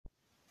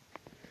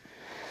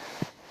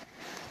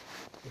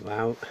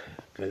Well,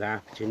 good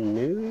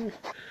afternoon.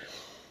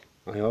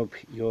 I hope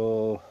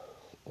you're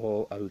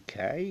all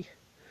okay.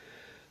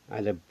 I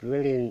had a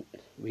brilliant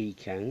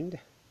weekend.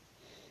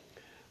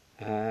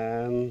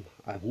 I've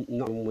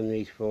not done one of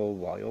these for a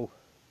while,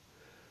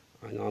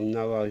 and I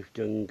know I've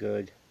done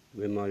good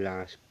with my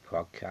last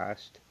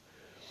podcast.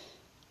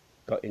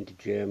 Got into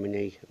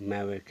Germany,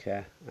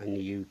 America, and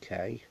the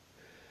UK.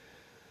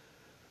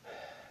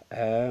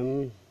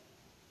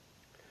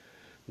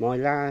 My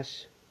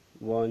last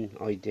one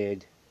I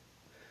did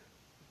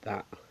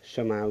that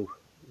somehow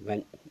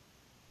went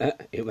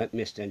it went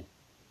missing.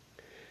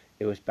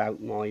 It was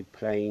about my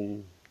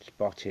plane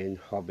spotting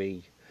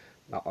hobby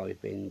that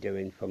I've been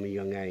doing from a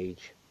young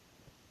age.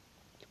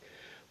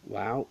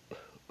 Well,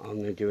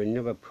 I'm going to do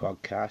another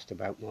podcast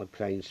about my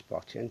plane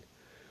spotting,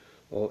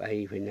 or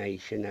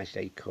aviation as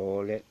they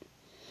call it.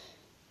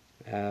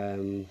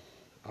 I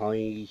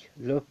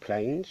love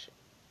planes.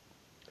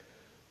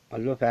 I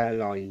love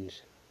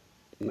airlines.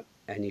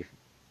 Any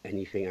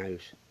anything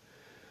else.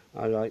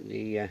 I like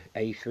the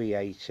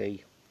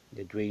A380,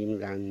 the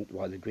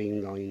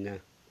Dreamliner,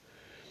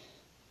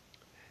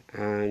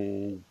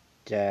 and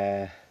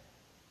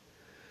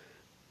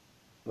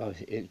well,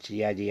 it's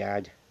the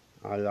Etihad.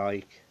 I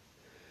like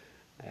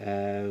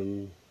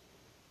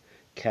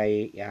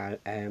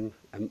KLM,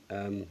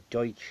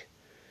 Deutsche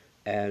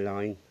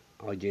Airline.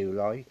 I do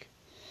like.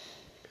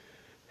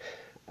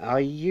 I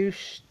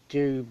used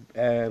to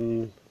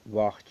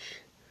watch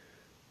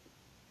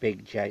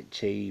Big Jet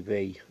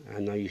TV,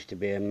 and I used to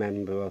be a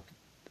member of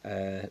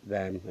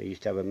them. I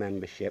used to have a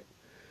membership,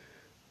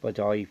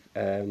 but I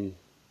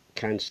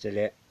cancelled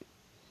it,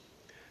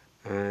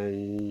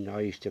 and I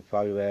used to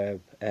follow a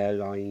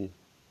airline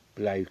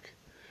bloke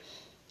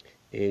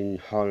in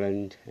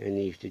Holland, and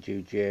he used to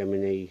do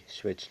Germany,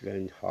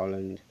 Switzerland,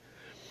 Holland,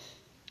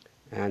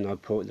 and I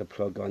put the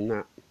plug on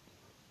that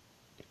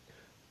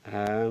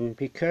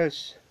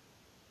because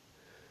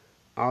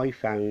I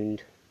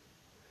found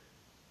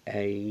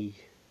a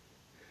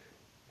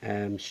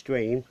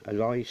stream, a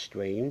live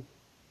stream,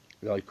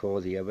 like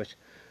all the others,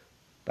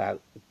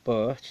 but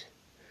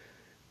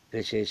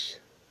this is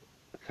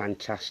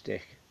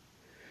fantastic,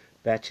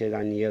 better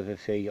than the other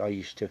three I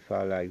used to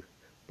follow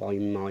by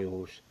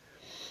miles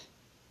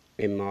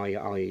in my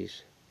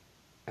eyes,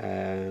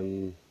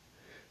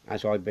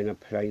 as I've been a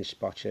plane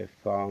spotter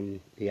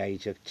from the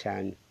age of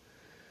 10,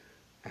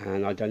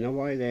 and I don't know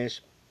why it is.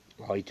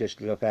 I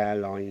just love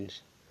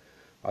airlines.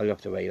 I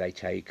love the way they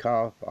take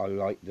off. I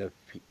like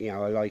I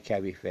like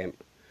everything.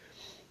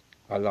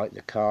 I like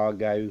the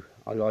cargo.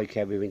 I like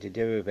everything to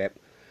do with it,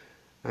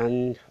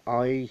 and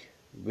I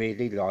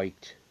really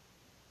liked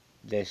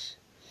this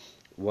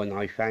one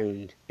I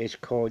found. It's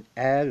called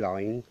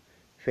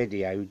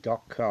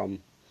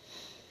airlinevideo.com,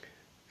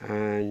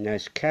 and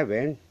there's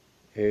Kevin,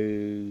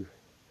 who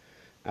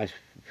has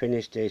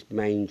finished his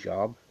main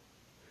job,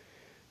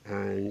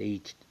 and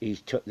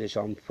he's took this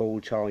on full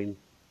time,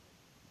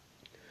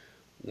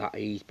 that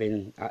he's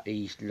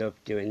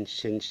loved doing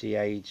since the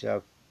age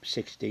of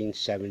 16,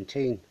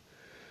 17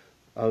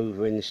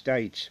 over in the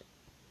States.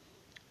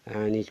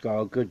 And he's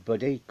got a good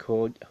buddy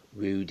called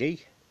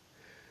Rudy,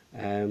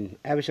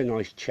 ever so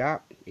nice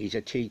chap. He's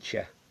a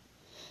teacher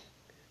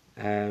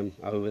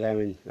over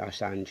there in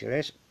Los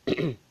Angeles.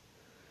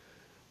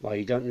 Well,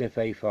 you don't live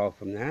very far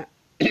from that.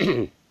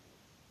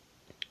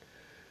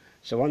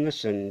 So on the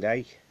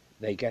Sunday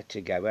they get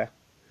together.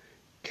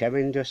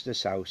 Kevin does the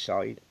south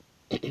side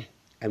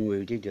and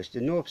Rudy does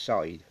the north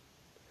side.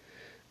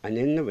 And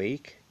in the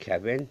week,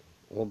 Kevin,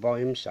 all by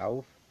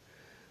himself,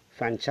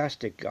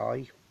 fantastic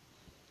guy,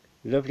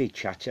 lovely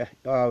chatter.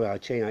 Oh, I'll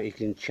tell you, he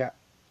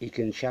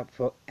can chat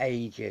for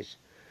ages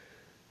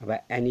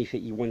about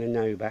anything you want to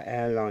know about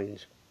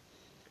airlines.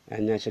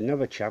 And there's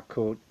another chap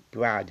called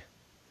Brad,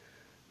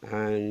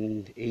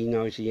 and he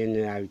knows the in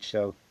and outs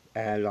of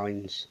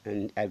airlines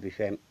and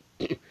everything.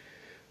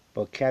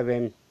 But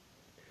Kevin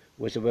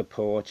was a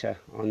reporter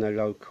on a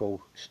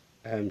local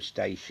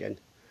station,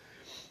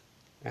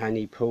 and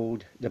he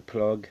pulled the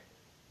plug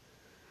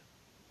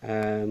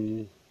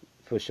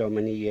for so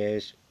many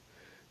years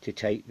to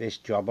take this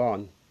job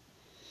on,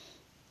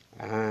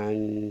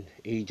 and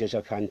he does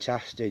a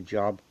fantastic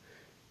job.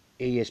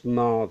 He is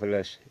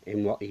marvellous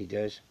in what he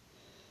does,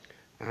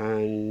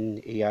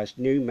 and he has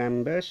new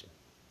members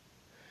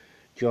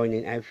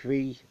joining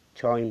every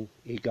time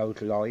he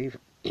goes live.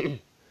 You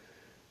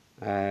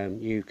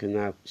can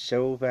have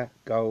silver,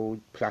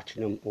 gold,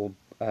 platinum, or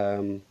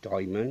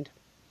diamond.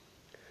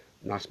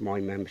 That's my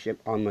membership.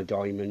 I'm a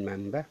diamond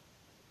member.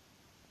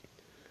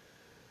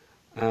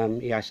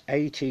 He has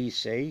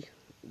ATC.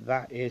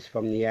 That is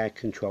from the air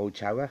control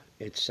tower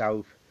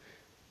itself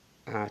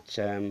at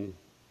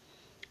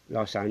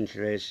Los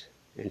Angeles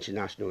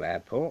International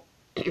Airport.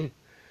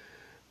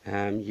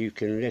 You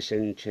can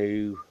listen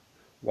to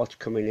what's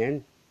coming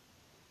in,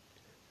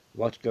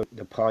 what's going,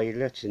 the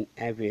pilots, and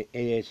it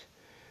is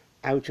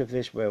out of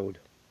this world.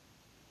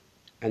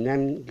 And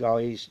them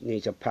guys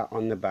need a pat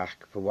on the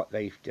back for what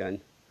they've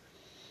done.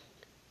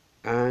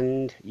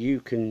 And you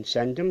can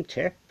send them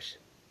tips.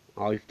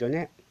 I've done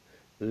it.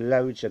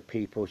 loads of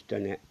people's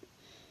done it,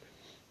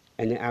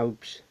 and it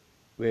helps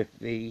with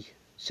the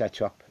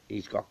setup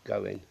he's got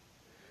going.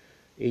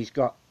 He's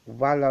got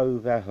well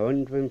over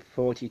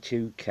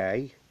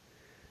 142k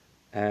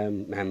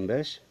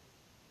members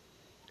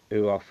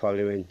who are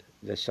following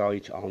the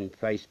site on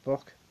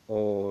Facebook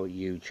or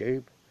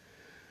YouTube,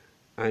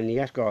 and he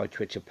has got a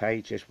Twitter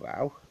page as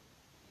well.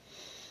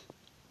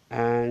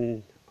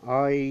 And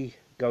I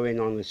go in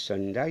on a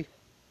Sunday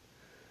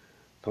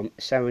from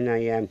 7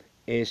 AM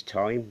his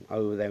time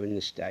over there in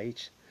the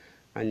States,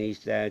 and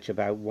he's there to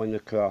about 1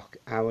 o'clock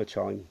our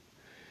time,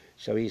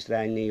 so he's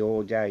there nearly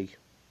all day.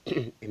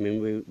 I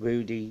mean,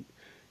 Rudy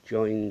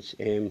joins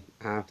him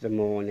half the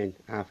morning,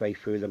 halfway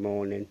through the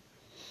morning.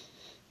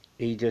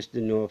 He does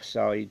the north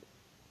side,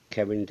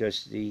 Kevin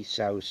does the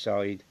south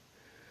side,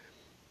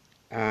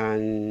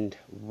 and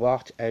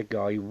what a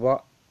guy,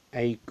 what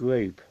a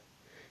group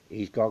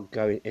he's got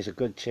going. It's a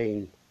good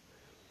team.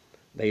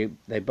 They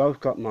both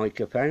got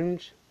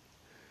microphones,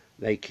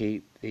 they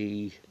keep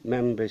the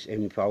members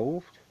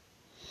involved,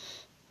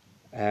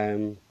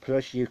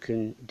 plus you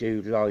can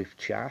do live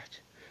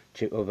chat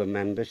to other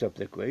members of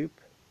the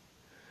group.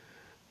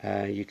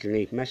 You can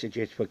leave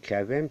messages for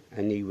Kevin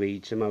and he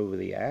reads them over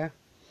the air.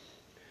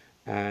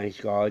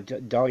 He's got a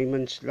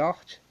diamond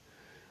slot,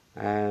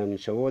 so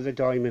all the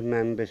diamond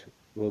members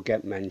will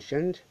get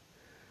mentioned,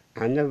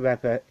 and the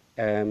weather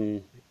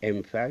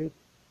info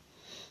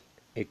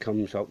it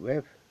comes up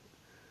with.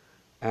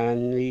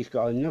 And he's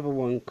got another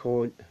one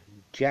called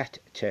Jet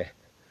Tip,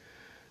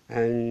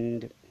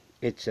 and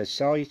it's a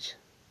site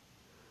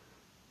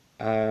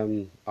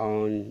on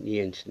the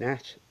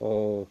internet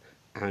or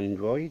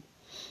Android,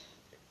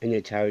 and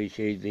it tells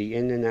you the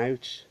in and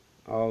outs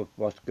of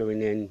what's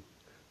going in,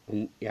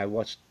 and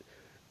what's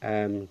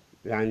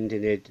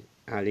landing at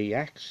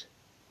LAX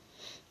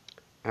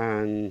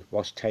and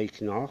what's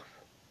taken off.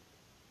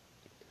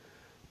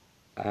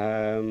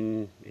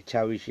 It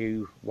tells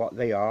you what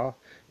they are,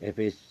 if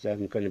it's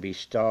going to be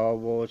Star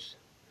Wars,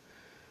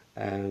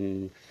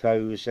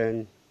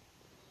 Frozen,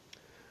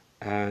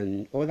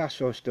 and all that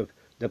sort of stuff.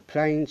 The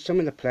planes, some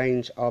of the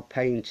planes are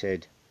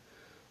painted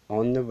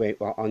on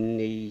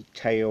the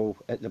tail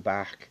at the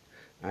back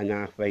and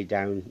halfway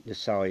down the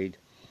side,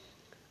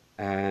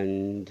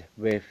 and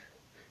with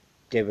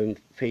different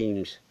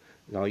themes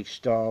like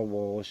Star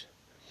Wars,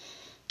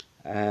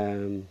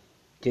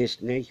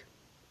 Disney,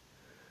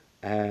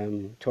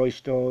 Toy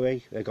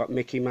Story. They got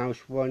Mickey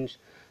Mouse ones.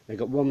 They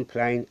got one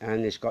plane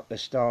and it's got the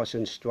Stars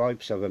and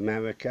Stripes of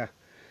America.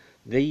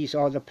 These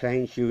are the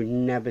planes you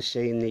never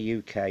see in the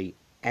UK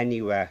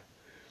anywhere.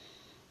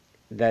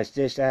 There's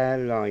this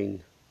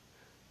airline,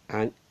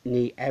 and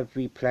nearly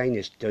every plane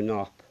is done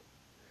up.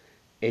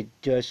 It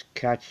does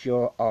catch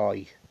your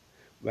eye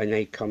when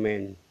they come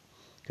in,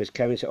 because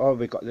Kevin said, oh,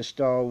 we've got the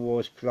Star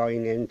Wars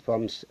flying in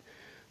from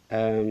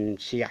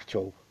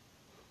Seattle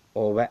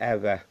or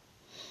wherever.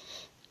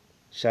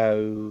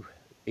 So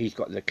he's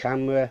got the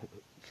camera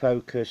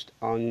focused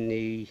on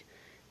the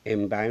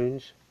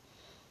inbounds,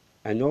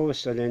 and all of a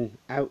sudden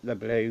out the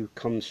blue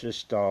comes the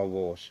Star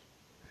Wars.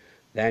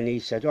 Then he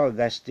said, oh,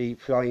 that's the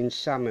Flying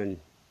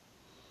Salmon,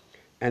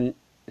 and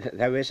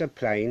there is a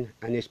plane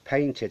and it's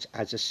painted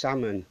as a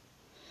salmon.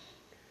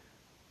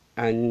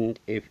 And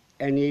if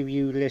any of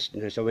you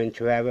listeners are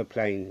into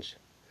aeroplanes,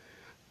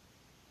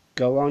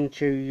 go on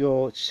to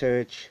your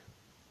search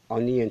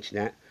on the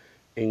internet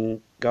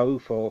and go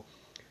for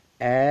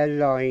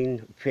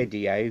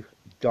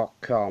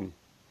airlinevideo.com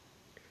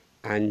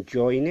and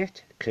join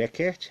it, click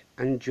it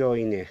and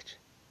join it.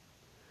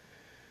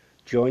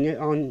 Join it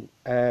on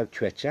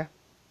Twitter,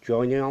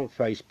 join it on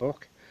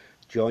Facebook,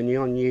 join it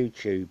on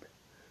YouTube,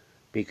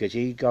 because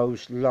he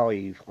goes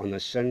live on a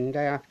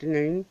Sunday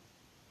afternoon.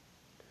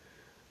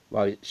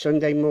 Well,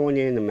 Sunday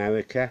morning in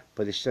America,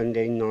 but a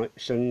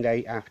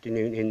Sunday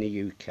afternoon in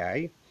the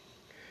UK.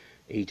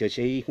 He does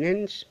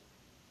evenings.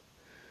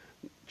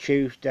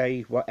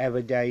 Tuesday,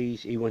 whatever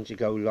days he wants to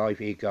go live,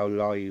 he go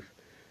live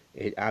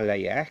at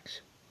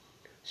LAX.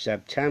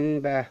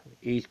 September,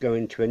 he's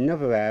going to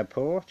another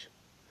airport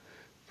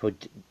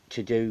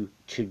to do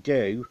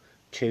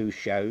 2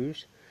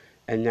 shows,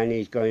 and then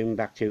he's going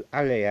back to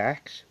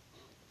LAX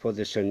for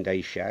the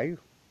Sunday show.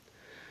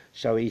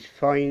 So he's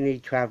finally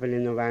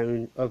travelling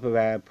around other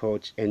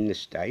airports in the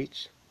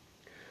States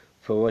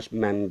for us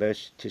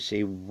members to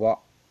see what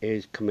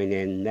is coming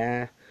in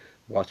there,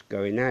 what's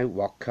going out,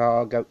 what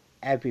cargo,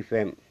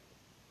 everything.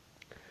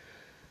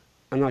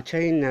 And I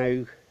tell you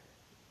now,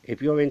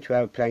 if you're into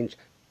airplanes,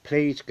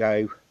 please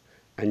go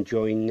and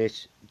join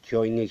these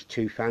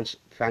two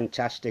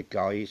fantastic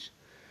guys.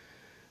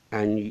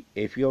 And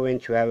if you're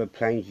into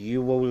aeroplanes,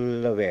 you will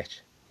love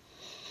it.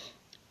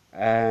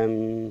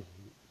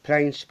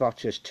 Plane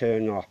Spotters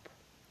turn up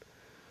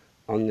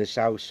on the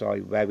south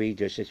side where he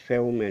does his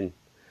filming,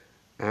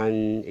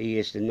 and he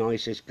is the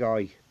nicest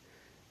guy.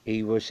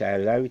 He will say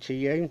hello to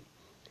you,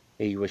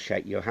 he will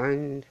shake your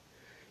hand,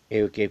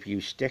 he'll give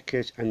you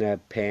stickers and a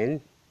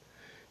pin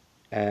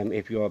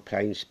if you're a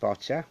plane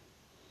spotter.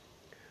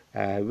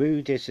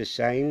 Rude is the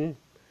same.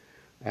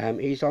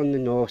 He's on the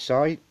north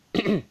side,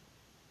 He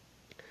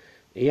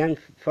ain't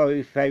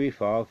very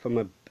far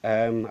from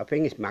I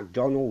think it's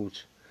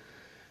McDonald's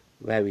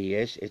where he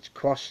is. It's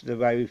across the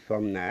road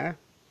from there.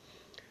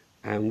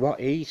 And what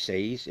he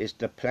sees is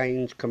the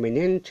planes coming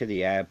into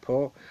the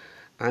airport,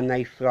 and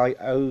they fly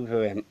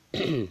over him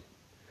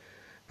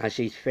as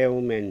he's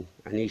filming,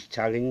 and he's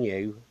telling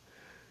you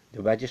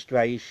the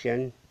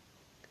registration,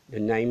 the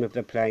name of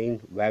the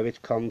plane, where it's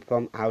come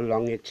from, how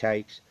long it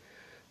takes.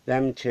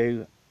 Them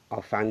two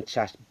are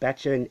fantastic,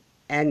 better than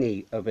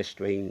any other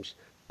streams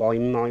by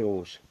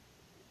miles.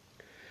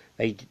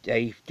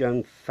 They've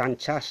done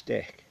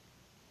fantastic.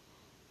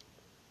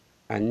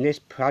 And this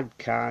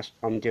podcast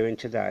I'm doing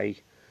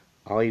today,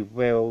 I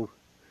will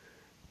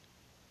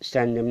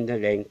send them the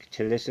link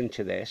to listen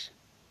to this.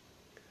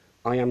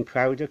 I am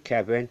proud of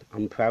Kevin,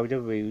 I'm proud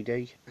of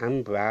Rudy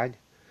and Brad,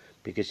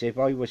 because if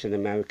I was in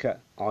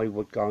America, I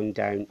would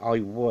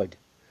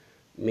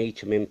meet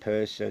them in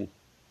person.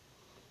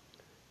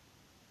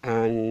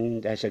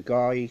 And there's a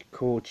guy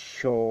called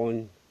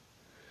Sean,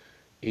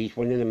 he's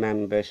one of the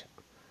members,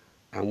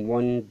 and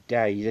one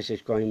day, this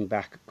is going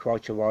back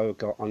quite a while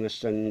ago, on a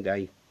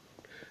Sunday,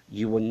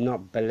 you will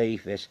not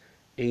believe this,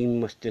 he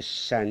must have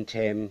sent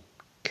him,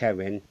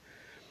 Kevin,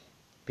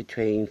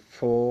 between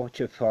 $400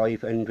 to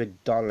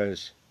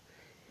 $500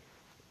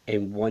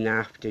 in one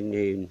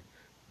afternoon.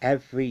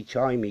 Every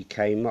time he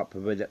came up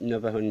with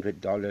another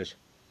 $100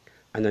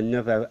 and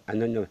another.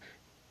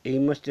 He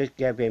must have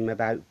given him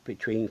about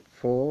between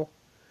 $400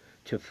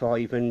 to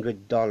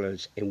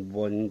 $500 in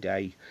one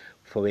day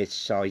for his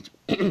site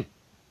to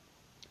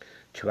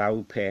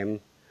help him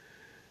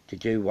to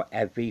do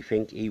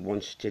everything he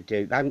wants to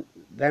do. Them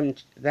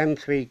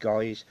three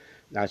guys,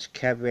 that's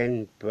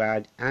Kevin,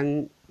 Brad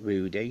and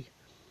Rudy,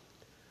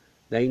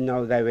 they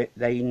know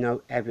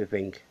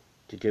everything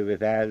to do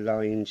with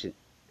airlines,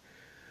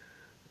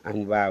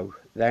 and wow,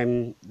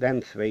 them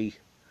three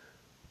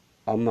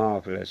are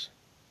marvellous.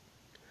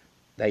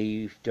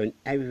 They've done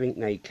everything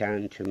they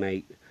can to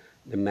make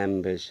the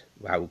members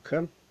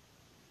welcome.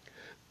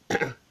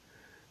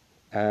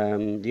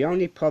 The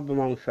only problem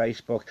on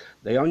Facebook,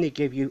 they only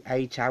give you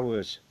 8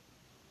 hours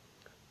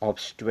of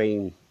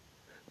stream.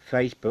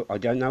 Facebook, I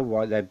don't know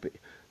why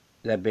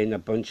there've been a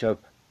bunch of,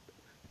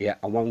 I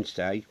won't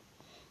say,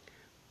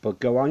 but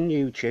go on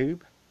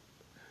YouTube,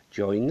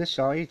 join the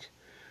site,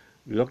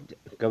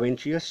 go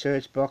into your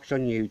search box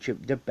on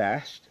YouTube, the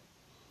best,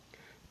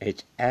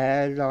 it's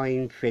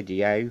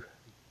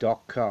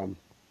airlinevideo.com,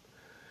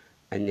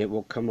 and it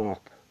will come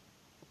up.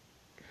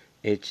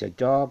 It's a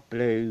dark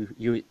blue,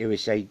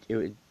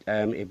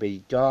 it'd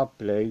be dark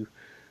blue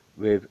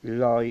with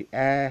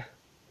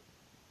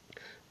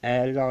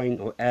airline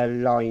or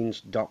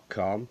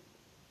airlines.com.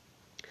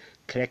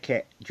 Click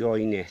it,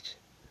 join it.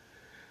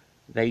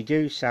 They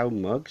do sell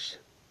mugs,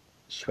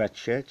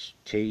 sweatshirts,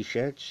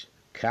 t-shirts,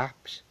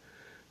 caps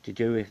to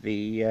do with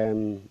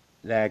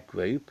their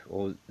group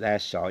or their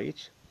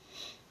site.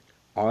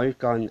 I've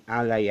got an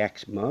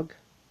LAX mug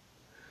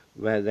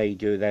where they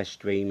do their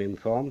streaming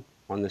from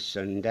on a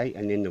Sunday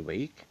and in the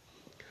week,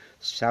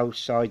 south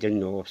side and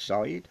north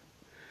side.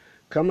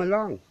 Come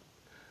along,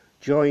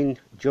 join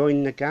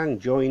the gang,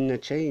 join the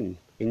team,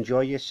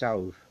 enjoy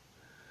yourself,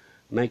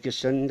 make a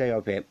Sunday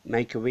of it,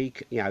 make a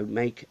week,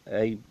 make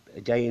a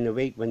day in the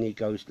week when he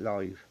goes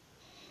live.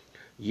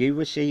 You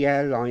will see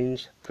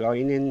airlines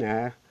flying in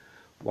there,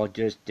 what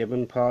does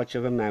different parts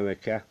of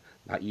America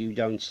that you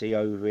don't see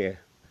over here.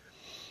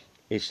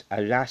 It's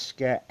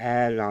Alaska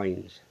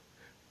Airlines.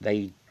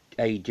 They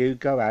do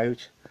go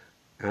out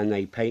and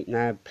they paint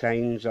their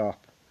planes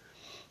up.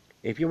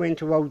 If you're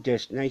into Walt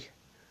Disney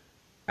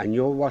and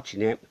you're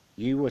watching it,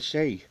 you will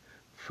see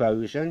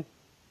Frozen,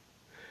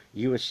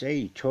 you will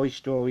see Toy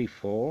Story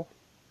 4,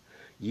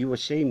 you will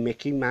see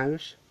Mickey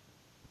Mouse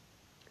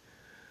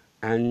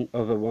and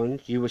other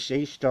ones. You will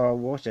see Star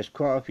Wars, there's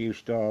quite a few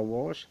Star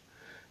Wars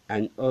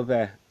and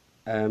other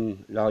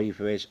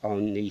liveries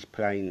on these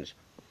planes.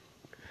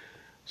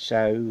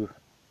 So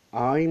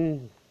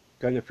I'm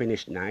going to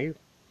finish now.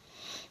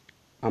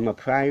 I'm a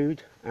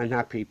proud and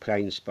happy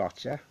plane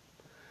spotter.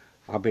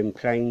 I've been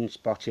plane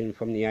spotting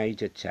from the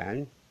age of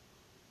 10.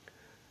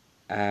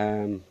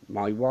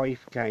 My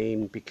wife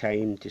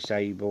became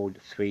disabled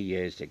 3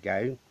 years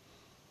ago,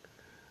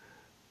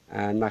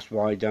 and that's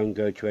why I don't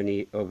go to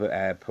any other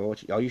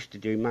airport. I used to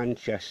do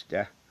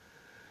Manchester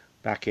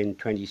back in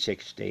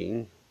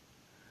 2016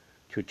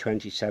 to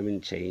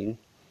 2017.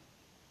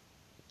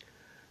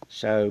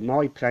 So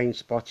my plane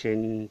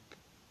spotting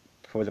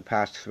for the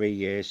past 3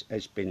 years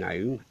has been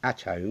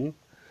at home,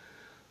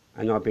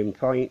 and I've been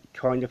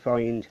trying to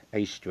find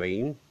a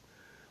stream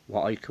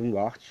what I can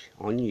watch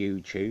on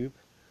YouTube,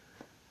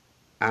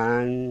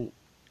 and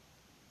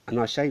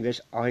I say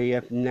this, I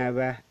have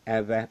never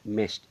ever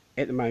missed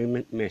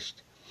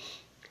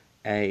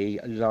a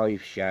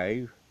live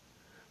show.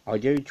 I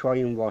do try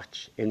and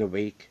watch in a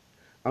week,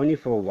 only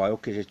for a while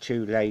because it's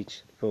too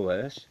late for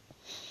us,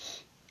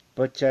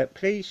 but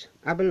please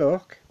have a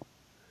look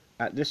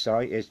at the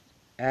site. It's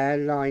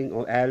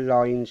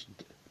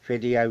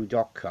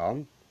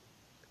airlinesvideo.com.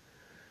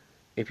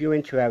 if you're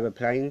into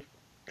aeroplanes,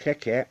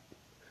 click it,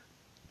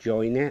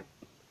 join it,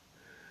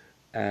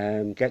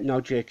 get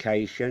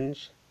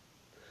notifications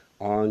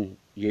on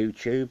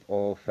YouTube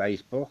or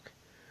Facebook.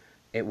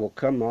 It will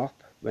come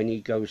up when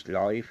he goes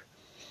live.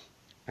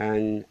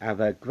 And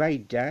have a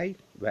great day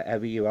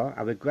wherever you are.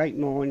 Have a great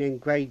morning,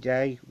 great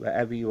day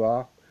wherever you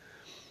are.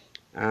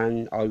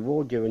 And I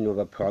will do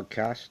another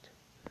podcast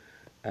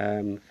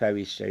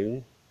very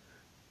soon.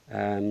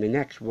 The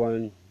next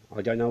one,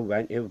 I don't know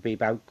when, it will be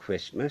about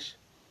Christmas.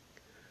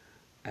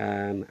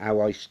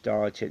 How I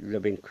started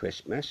loving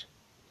Christmas.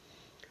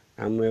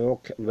 And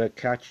we'll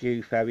catch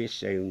you very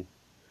soon.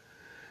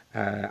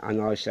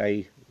 And I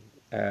say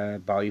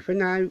bye for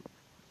now.